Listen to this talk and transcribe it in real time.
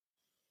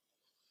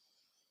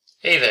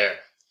Hey there,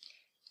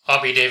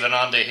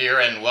 Abhidevananda here,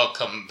 and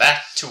welcome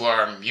back to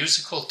our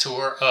musical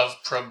tour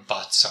of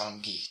Prabhat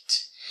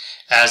Sangeet.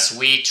 As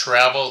we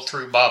travel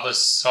through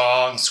Baba's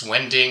songs,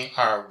 wending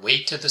our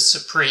way to the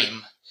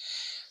Supreme,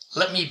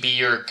 let me be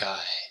your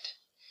guide.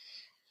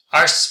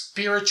 Our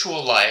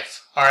spiritual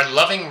life, our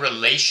loving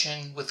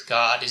relation with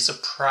God is a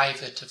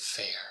private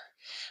affair,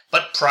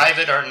 but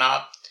private or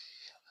not,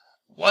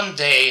 one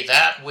day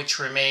that which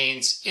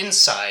remains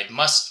inside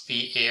must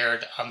be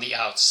aired on the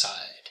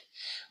outside.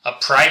 A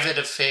private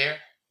affair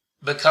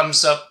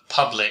becomes a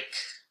public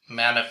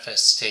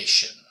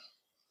manifestation.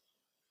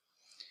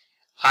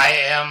 I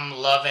am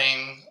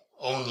loving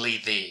only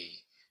thee,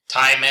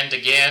 time and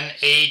again,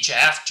 age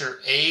after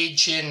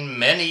age, in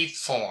many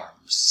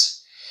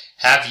forms.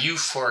 Have you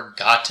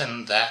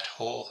forgotten that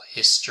whole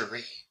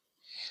history,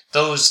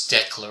 those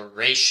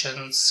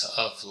declarations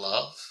of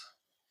love?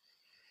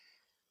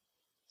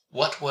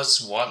 What was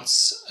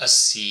once a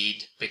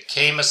seed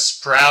became a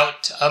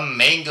sprout, a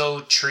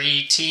mango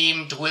tree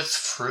teemed with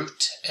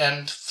fruit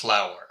and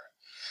flower.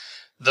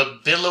 The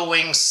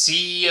billowing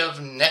sea of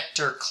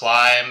nectar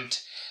climbed,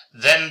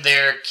 then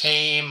there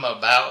came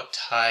about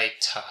high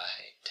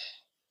tide.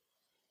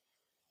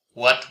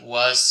 What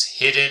was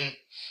hidden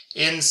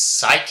in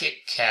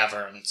psychic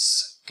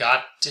caverns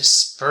got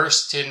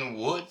dispersed in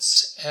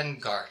woods and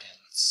gardens.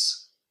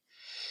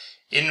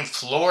 In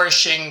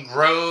flourishing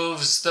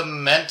groves the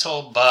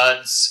mental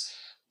buds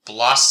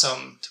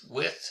blossomed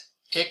with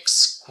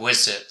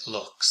exquisite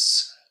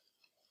looks.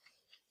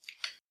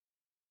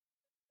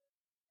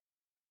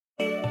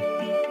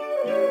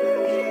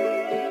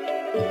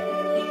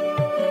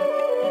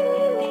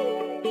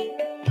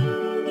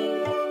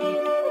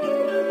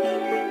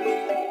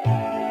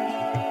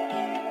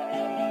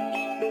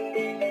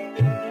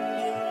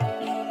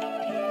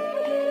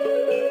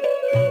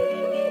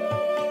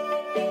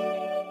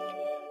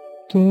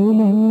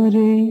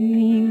 Tomarei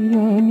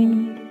আমি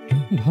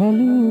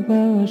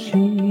ভালবাসিয়াছি,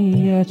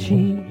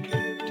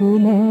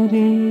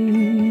 Tomarei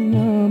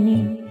আমি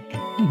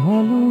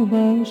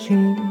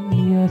ভালবাসিয়াছি,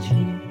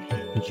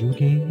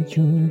 যুগে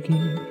যুগে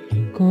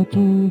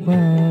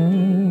কতবার,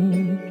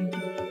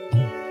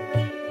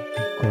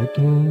 কত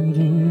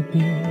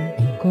রূপে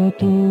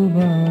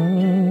কতবার।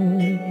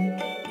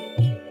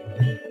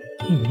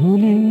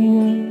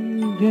 ভুলিয়া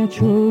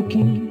গেছো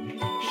কি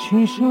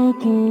সে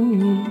সকল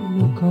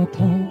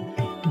কথা,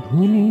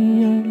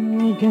 ভুলিয়া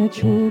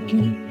গেছো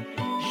কি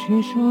সে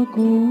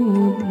সকল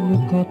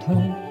কথা,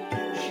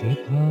 সে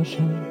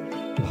ভাষা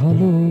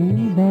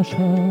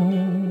ভালোবাসা,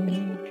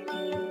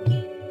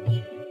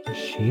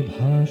 সে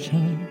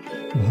ভাষা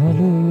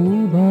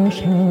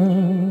ভালোবাসা।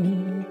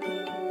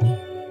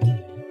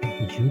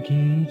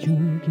 যুগে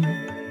যুগে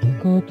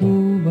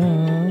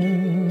কতবার,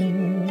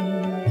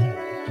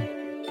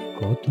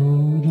 কত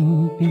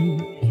রূপে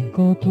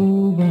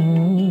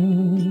কতবার।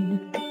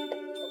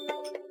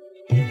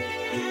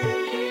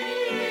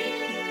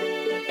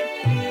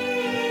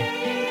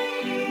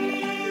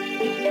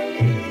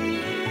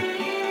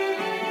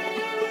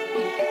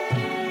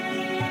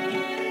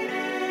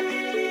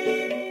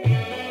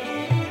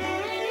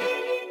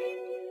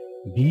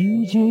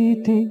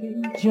 বিজেতে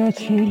যা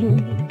ছিল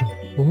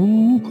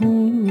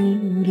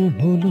অঙ্কুর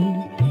হলো,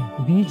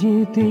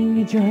 বিজেতে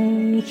যা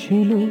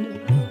ছিল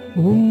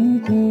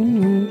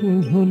অঙ্কুর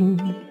হলো,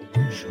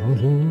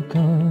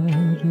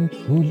 সহকার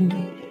ফুলে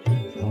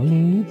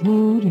ফলে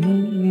ভরে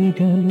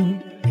গেল,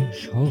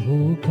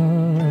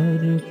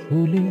 সহকার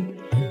ফুলে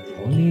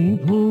ফলে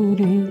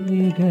ভরে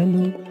গেল।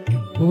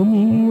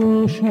 অমিয়া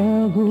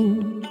সাগর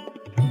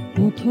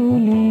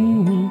উথলি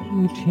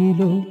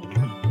উঠিল,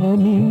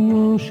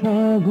 Amiya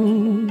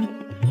সাগর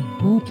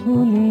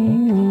উথলি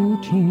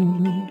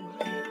উঠিল,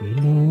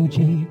 এলো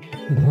যে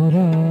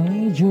ভরা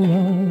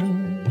জোয়ার,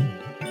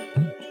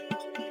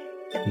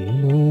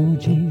 এলো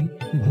যে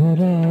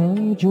ভরা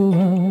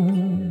জোয়ার।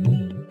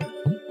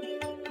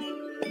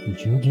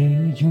 যুগে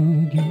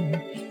যুগে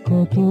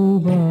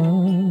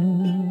কতবার,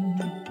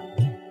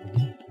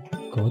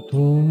 কত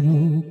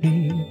রূপে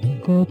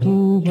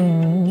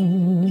কতবার।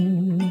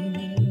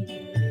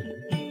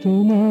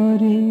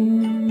 তোমারে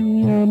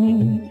আমি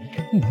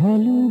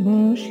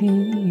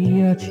ভালবাসিয়াছি,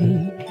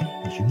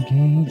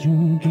 যুগে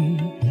যুগে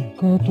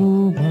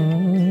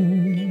কতবার,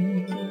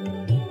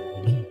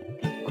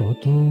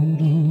 কত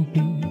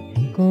রূপে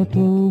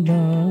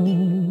কতবার।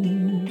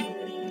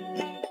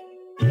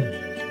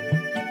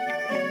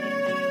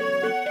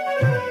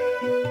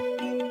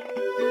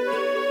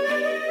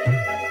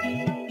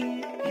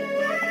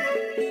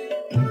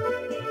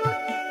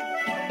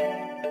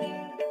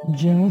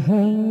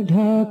 যাহা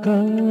ঢাকা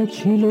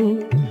ছিল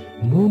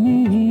ভূমি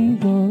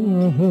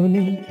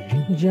গহনে,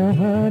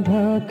 যাহা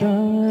ঢাকা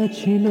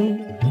ছিল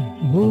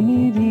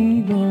ভূমিরি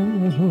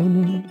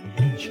গহনে,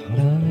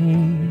 ছড়াই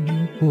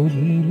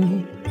পড়িল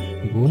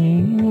বনে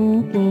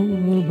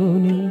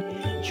উপবনে,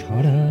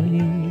 ছড়াই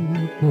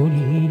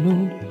পড়িল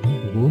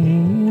বনে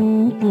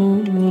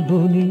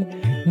উপবনে।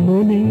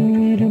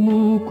 মনের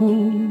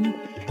মুকুল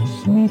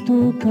স্মিত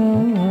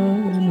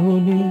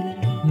কাননে,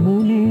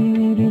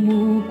 মনের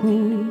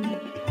মুকুল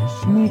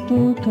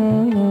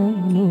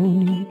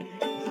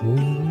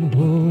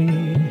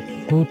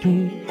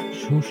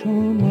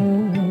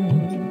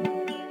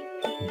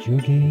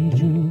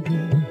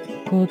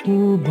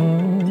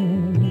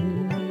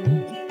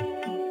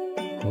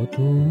কত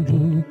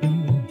রূপে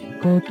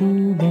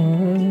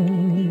কতবার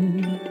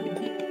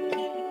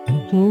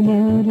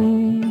তোমারে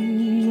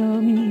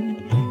আমি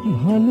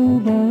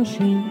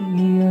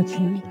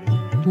ভালোবাসিয়াছি,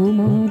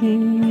 তোমারে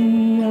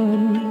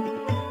আমি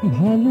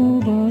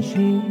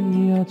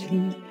ভালোবাসিয়াছি,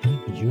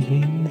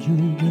 যুগে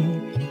যুগে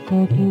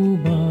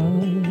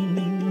কতবার,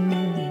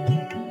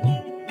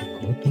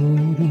 কত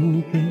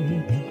রূপে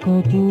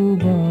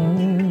কতবার।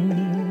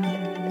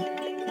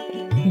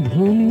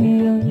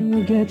 ভুলিয়া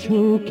গেছো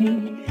কি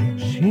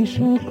সে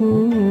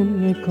সকল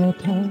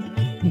কথা,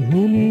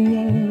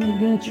 ভুলিয়া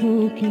গেছো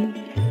কি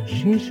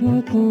সে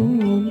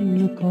সকল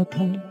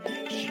কথা,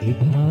 সে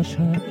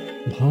ভাষা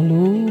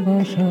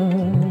ভালোবাসা,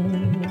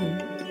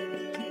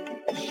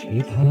 সে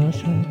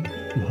ভাষা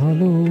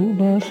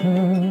ভালোবাসা।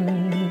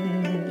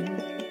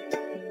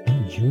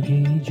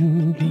 যুগে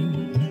যুগে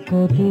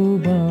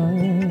কতবার,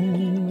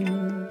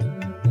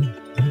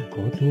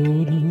 কত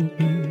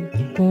রূপে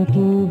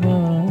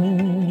কতবার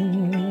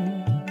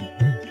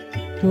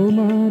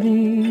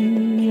তোমারে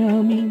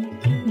আমি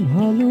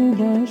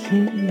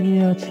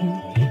ভালোবাসিয়াছি,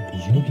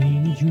 যুগে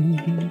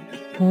যুগে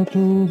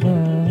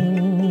কতবার,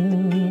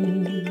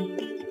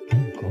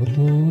 কত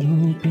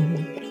রূপে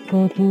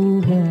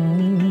কতবার।